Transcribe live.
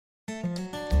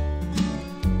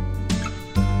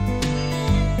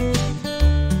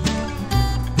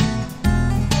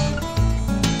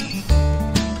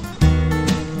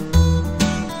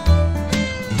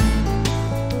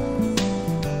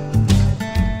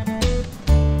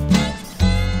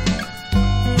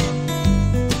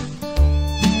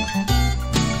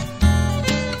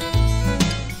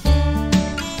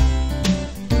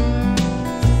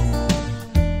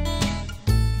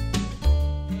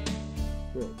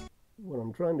What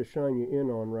I'm trying to shine you in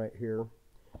on right here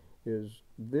is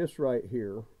this right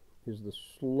here is the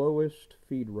slowest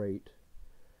feed rate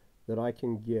that I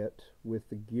can get with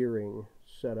the gearing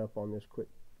set up on this quick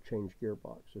change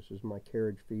gearbox. This is my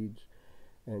carriage feeds,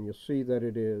 and you'll see that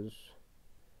it is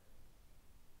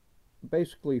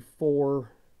basically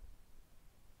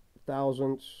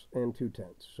 4/1000 and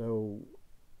 2/10. So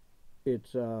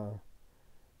it's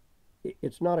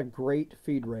not a great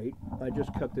feed rate. I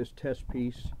just cut this test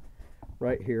piece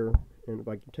right here, and if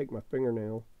I can take my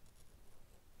fingernail,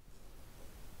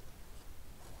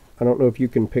 I don't know if you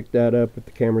can pick that up, if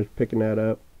the camera's picking that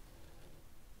up.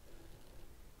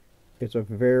 It's a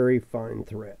very fine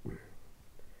thread.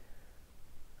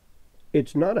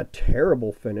 It's not a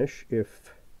terrible finish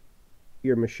if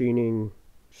you're machining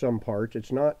some parts.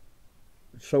 It's not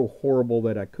so horrible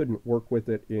that I couldn't work with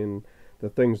it in the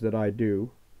things that I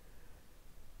do,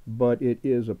 but it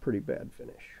is a pretty bad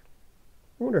finish.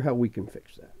 I wonder how we can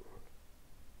fix that.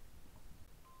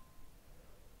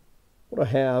 What I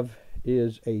have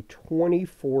is a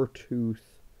 24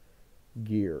 tooth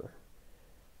gear.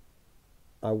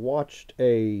 I watched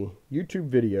a YouTube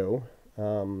video.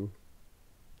 I'll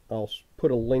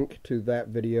put a link to that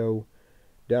video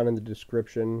down in the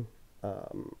description.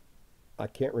 I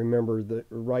can't remember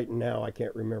right now. I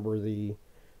can't remember the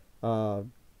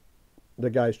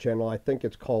guy's channel. I think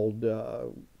it's called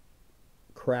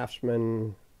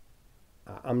Craftsman.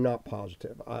 I'm not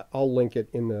positive. I'll link it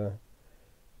in the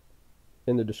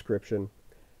description.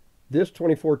 This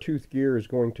 24 tooth gear is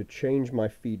going to change my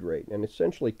feed rate and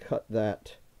essentially cut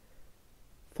that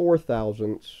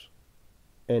 4/1000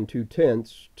 and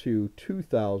 2/10 to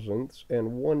 2/1000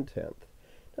 and 1/10.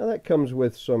 Now that comes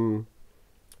with some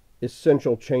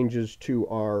essential changes to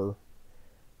our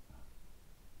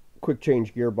quick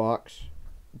change gearbox,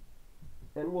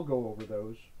 and we'll go over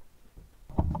those.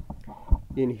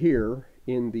 In here,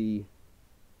 in the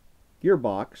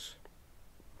gearbox,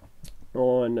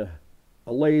 on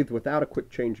a lathe without a quick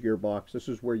change gearbox, this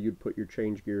is where you'd put your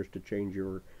change gears to change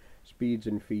your speeds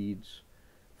and feeds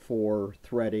for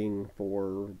threading,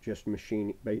 for just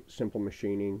machining, simple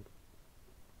machining.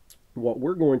 What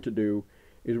we're going to do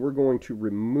is we're going to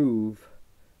remove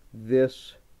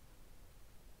this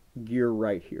gear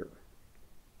right here,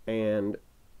 and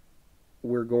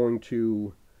we're going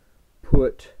to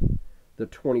put the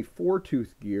 24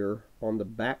 tooth gear on the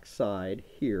back side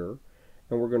here,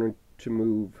 and we're going to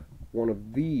move one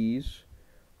of these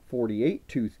 48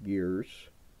 tooth gears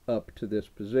up to this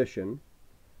position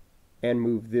and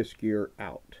move this gear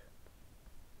out.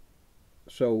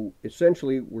 So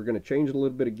essentially we're going to change a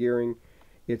little bit of gearing.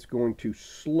 It's going to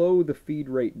slow the feed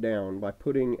rate down by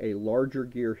putting a larger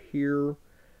gear here,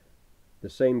 the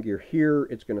same gear here.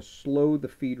 It's going to slow the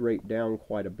feed rate down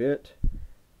quite a bit,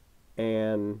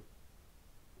 and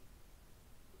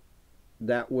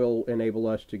that will enable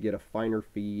us to get a finer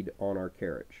feed on our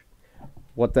carriage.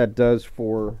 What that does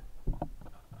for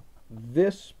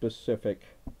this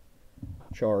specific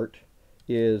chart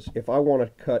is if I want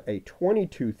to cut a 20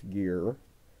 tooth gear,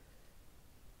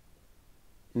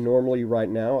 normally right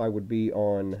now I would be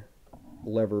on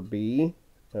lever B,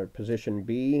 or position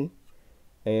B,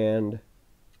 and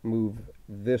move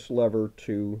this lever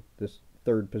to this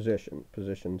third position,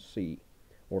 position C,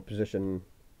 or position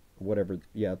whatever,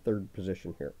 yeah, third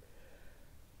position here.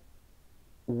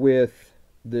 With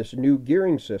this new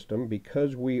gearing system,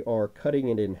 because we are cutting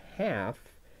it in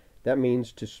half, that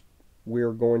means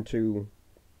we're going to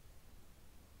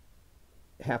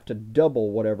have to double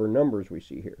whatever numbers we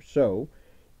see here. So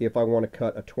if I want to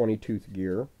cut a 20 tooth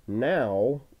gear,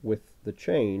 now with the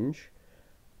change,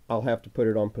 I'll have to put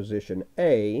it on position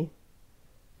A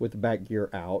with the back gear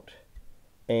out,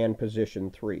 and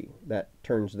position 3. That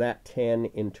turns that 10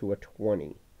 into a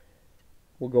 20.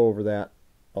 We'll go over that.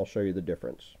 I'll show you the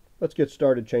difference. Let's get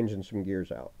started changing some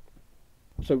gears out.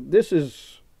 So this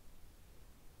is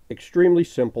extremely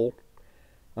simple.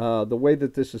 The way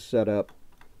that this is set up,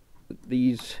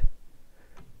 these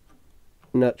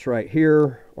nuts right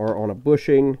here are on a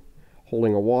bushing,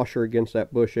 holding a washer against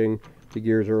that bushing. The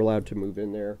gears are allowed to move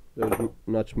in there. Those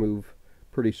nuts move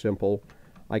pretty simple.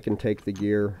 I can take the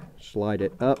gear, slide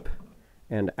it up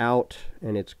and out,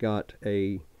 and it's got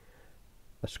a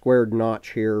squared notch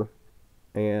here,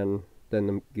 and then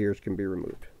the gears can be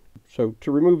removed. So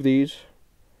to remove these,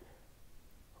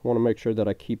 I want to make sure that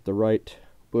I keep the right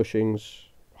bushings,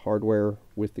 hardware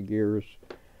with the gears.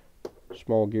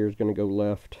 Small gear is going to go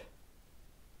left,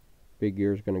 big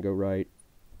gear is going to go right.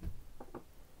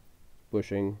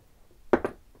 Bushing.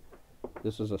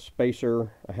 This is a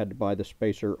spacer. I had to buy the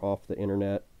spacer off the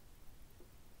internet.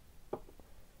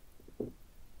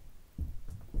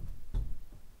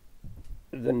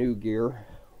 the new gear.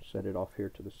 Set it off here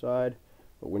to the side,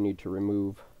 but we need to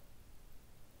remove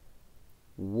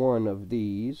one of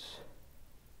these.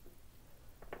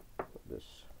 Put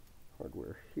this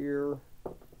hardware here.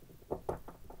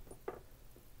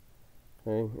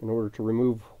 Okay, in order to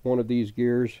remove one of these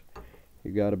gears,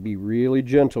 you got to be really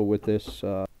gentle with this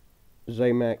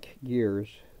Zamac gears.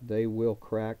 They will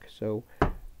crack, so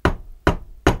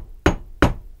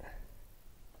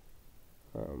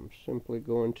I'm simply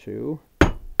going to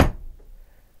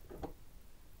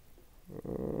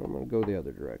I'm going to go the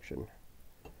other direction.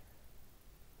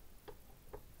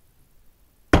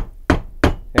 There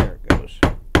it goes.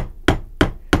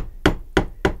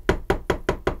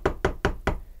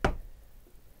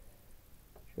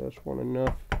 Just want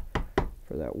enough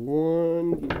for that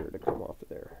one gear to come off of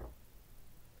there.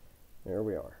 There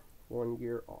we are. One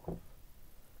gear off.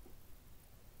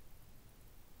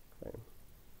 Okay.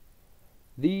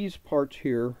 These parts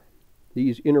here,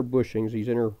 these inner bushings, these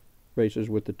inner races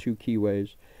with the two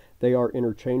keyways, they are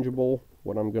interchangeable.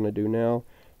 What I'm going to do now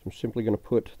is I'm simply going to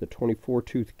put the 24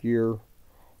 tooth gear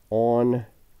on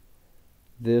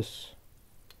this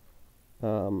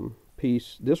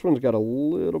piece. This one's got a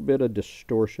little bit of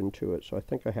distortion to it, so I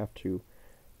think I have to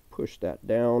push that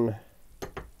down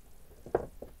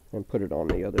and put it on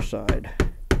the other side.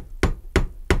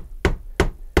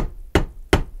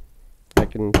 I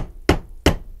can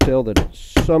tell that at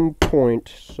some point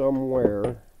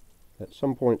somewhere,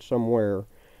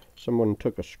 someone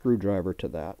took a screwdriver to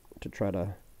that to try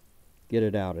to get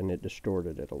it out, and it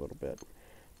distorted it a little bit.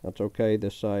 That's okay.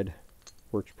 This side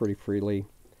works pretty freely.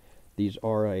 These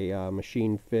are a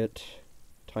machine fit,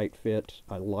 tight fit.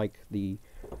 I like the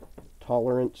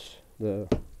tolerance. This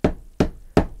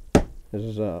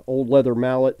is an old leather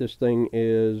mallet. This thing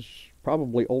is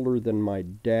probably older than my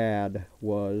dad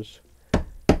was.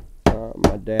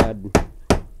 My dad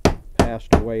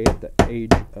passed away at the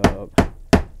age of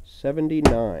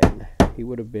 79. He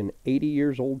would have been 80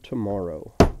 years old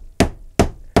tomorrow.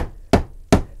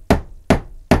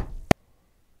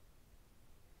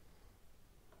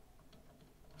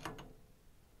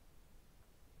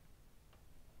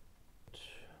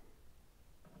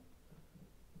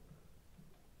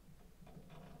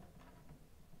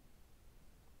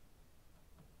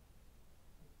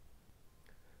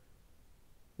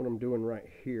 What I'm doing right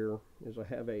here is I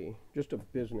have just a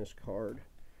business card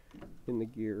in the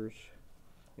gears,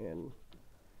 and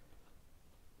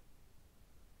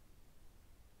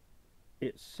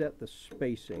it set the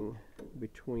spacing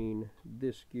between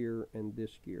this gear and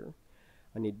this gear.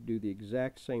 I need to do the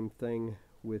exact same thing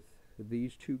with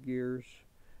these two gears,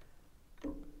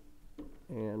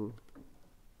 and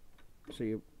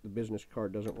see, the business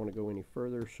card doesn't want to go any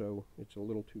further, so it's a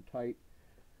little too tight.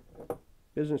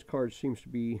 Business card seems to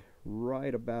be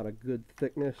right about a good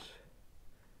thickness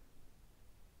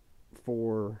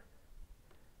for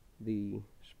the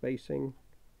spacing.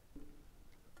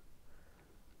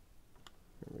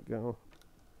 There we go.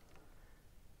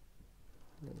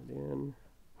 Put it in,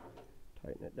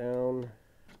 tighten it down.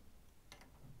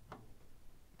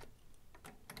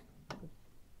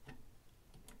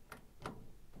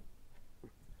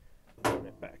 Turn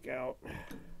it back out.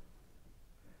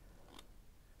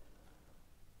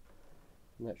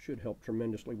 And that should help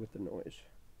tremendously with the noise.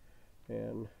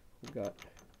 And we've got,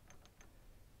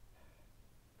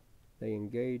 they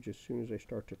engage as soon as they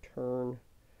start to turn,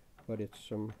 but it's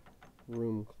some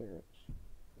room clearance.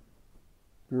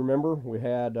 You remember we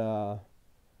had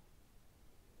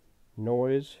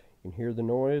noise. You can hear the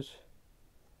noise.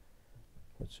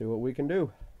 Let's see what we can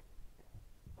do.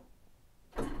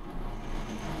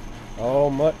 Oh,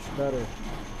 much better.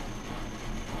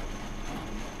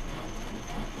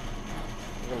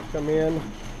 We're going to come in,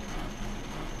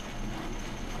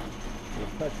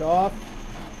 we'll touch off,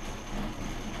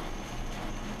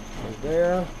 right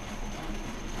there.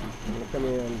 I'm going to come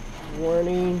in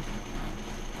 20,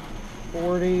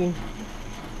 40,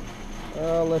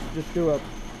 let's just do a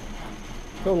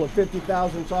total of 50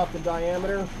 thousandths off the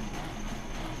diameter.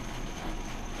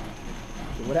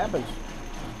 See what happens.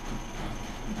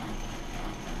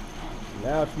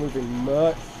 Now it's moving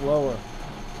much slower.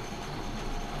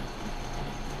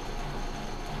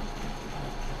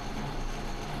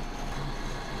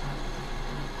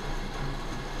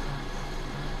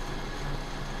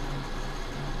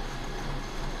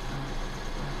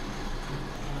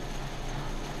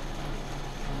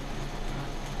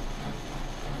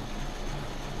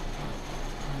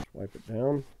 Wipe it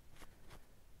down.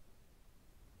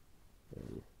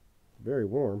 And very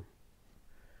warm.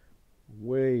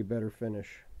 Way better finish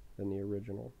than the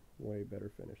original. Way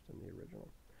better finish than the original.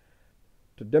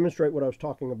 To demonstrate what I was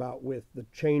talking about with the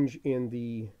change in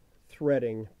the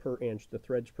threading per inch, the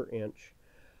threads per inch,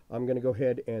 I'm going to go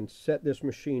ahead and set this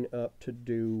machine up to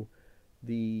do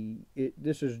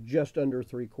this is just under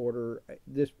 3/4.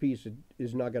 This piece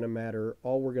is not going to matter.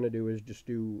 All we're going to do is just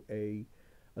do a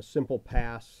simple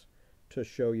pass to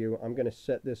show you. I'm going to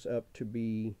set this up to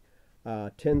be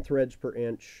 10 threads per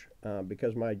inch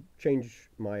because my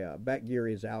back gear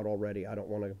is out already. I don't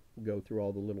want to go through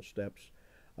all the little steps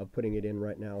of putting it in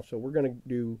right now. So we're going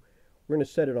to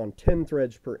set it on 10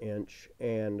 threads per inch,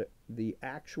 and the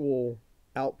actual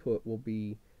output will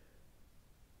be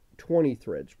 20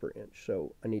 threads per inch.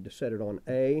 So I need to set it on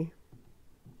A,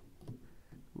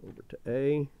 over to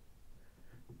A,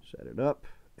 set it up,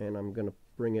 and I'm going to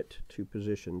bring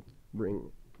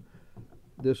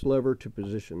this lever to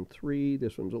position 3.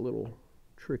 This one's a little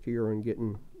trickier in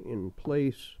getting in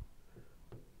place.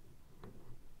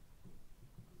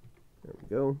 There we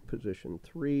go, position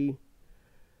 3.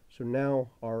 So now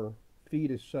our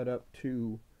feed is set up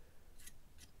to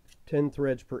 10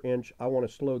 threads per inch. I want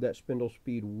to slow that spindle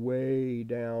speed way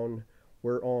down.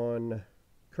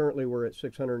 Currently we're at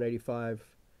 685.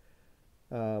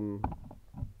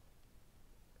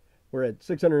 We're at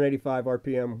 685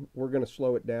 RPM. We're going to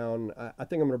slow it down. I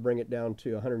think I'm going to bring it down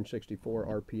to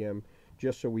 164 RPM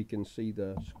just so we can see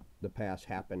the pass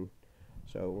happen.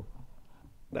 So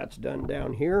that's done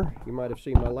down here. You might have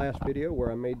seen my last video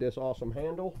where I made this awesome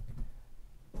handle.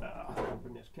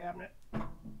 Open this cabinet.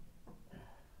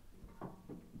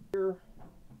 Here,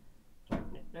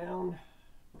 tighten it down.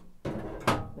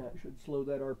 That should slow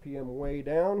that RPM way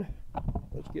down.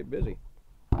 Let's get busy.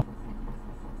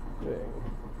 Okay.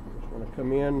 Just want to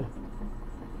come in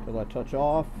till I touch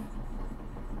off.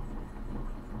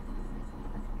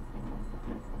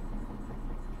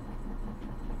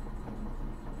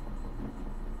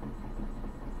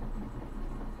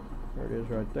 There it is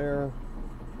right there.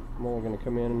 I'm only going to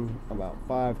come in about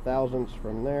 5 thousandths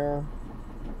from there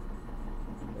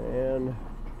and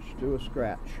just do a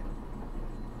scratch.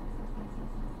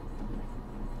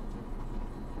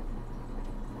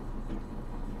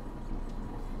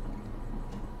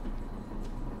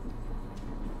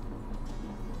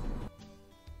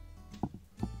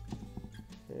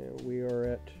 And we are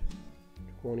at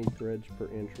 20 threads per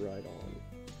inch right on.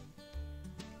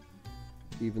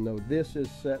 Even though this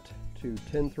is set to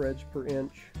 10 threads per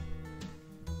inch,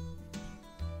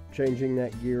 changing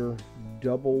that gear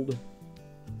doubled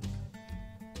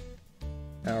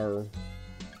our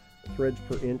threads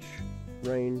per inch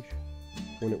range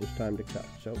when it was time to cut.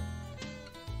 So,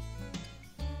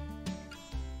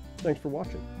 thanks for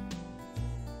watching.